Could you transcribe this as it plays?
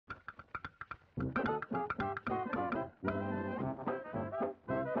Hi,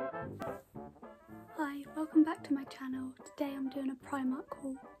 welcome back to my channel. Today I'm doing a Primark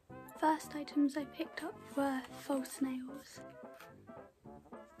haul. First items I picked up were false nails.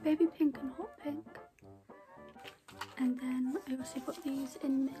 Baby pink and hot pink. And then I also got these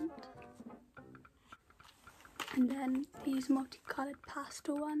in mint. And then these multicoloured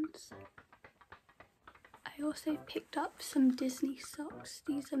pastel ones. I also picked up some Disney socks.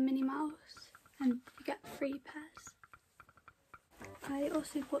 These are Minnie Mouse and you get 3 pairs. I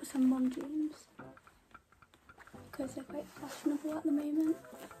also bought some mom jeans because they're quite fashionable at the moment.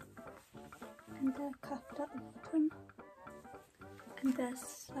 And they're cuffed at the bottom. And they're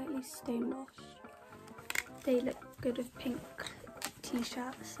slightly stonewashed. They look good with pink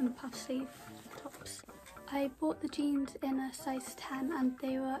t-shirts and puff sleeve tops. I bought the jeans in a size 10 and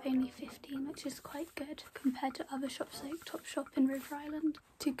they were only 15, which is quite good compared to other shops like Topshop in River Island.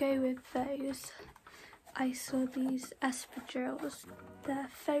 To go with those, I saw these espadrilles. They're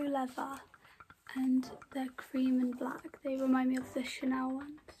faux leather and they're cream and black. They remind me of the Chanel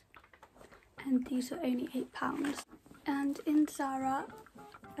ones. And these are only £8. And in Zara,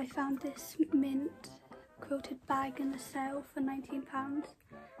 I found this mint quilted bag in the sale for £19,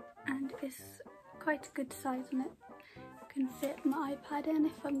 and it's quite a good size and it can fit my iPad in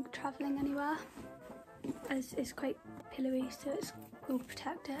if I'm travelling anywhere, as it's quite pillowy so it will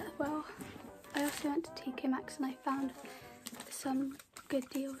protect it well. I also went to TK MAXX and I found some good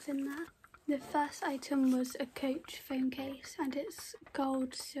deals in there. The first item was a Coach phone case and it's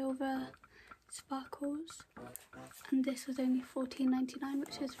gold, silver sparkles, and this was only £14.99,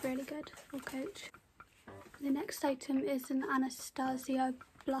 which is really good for Coach. The next item is an Anastasia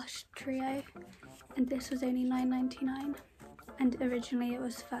blush trio, and this was only £9.99, and originally it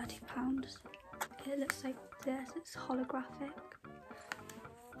was £30. It looks like this, it's holographic,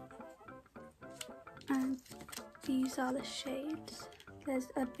 and these are the shades. There's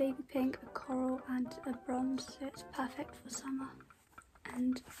a baby pink, a coral and a bronze, so it's perfect for summer.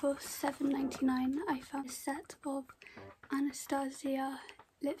 And for £7.99 I found a set of Anastasia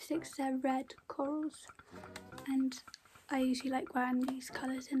lipsticks. They're red corals and I usually like wearing these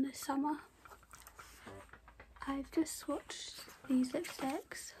colours in the summer. I've just swatched these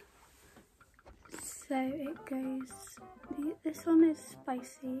lipsticks. So it goes, this one is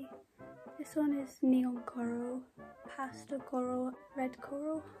spicy, this one is neon coral, pastel coral, red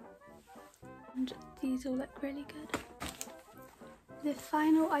coral, and these all look really good. The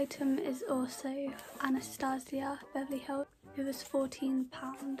final item is also Anastasia Beverly Hills. It was £14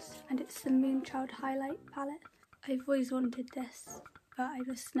 and it's the Moonchild Highlight Palette. I've always wanted this but I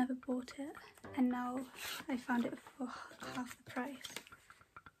just never bought it, and now I found it for half the price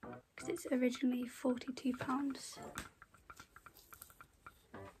because it's originally £42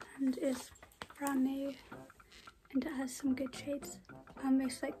 and it's brand new and it has some good shades. I'll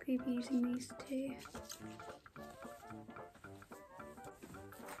most likely be using these too.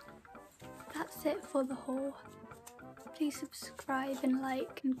 That's it for the haul. Please subscribe and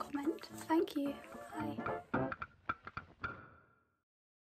like and comment. Thank you. Bye.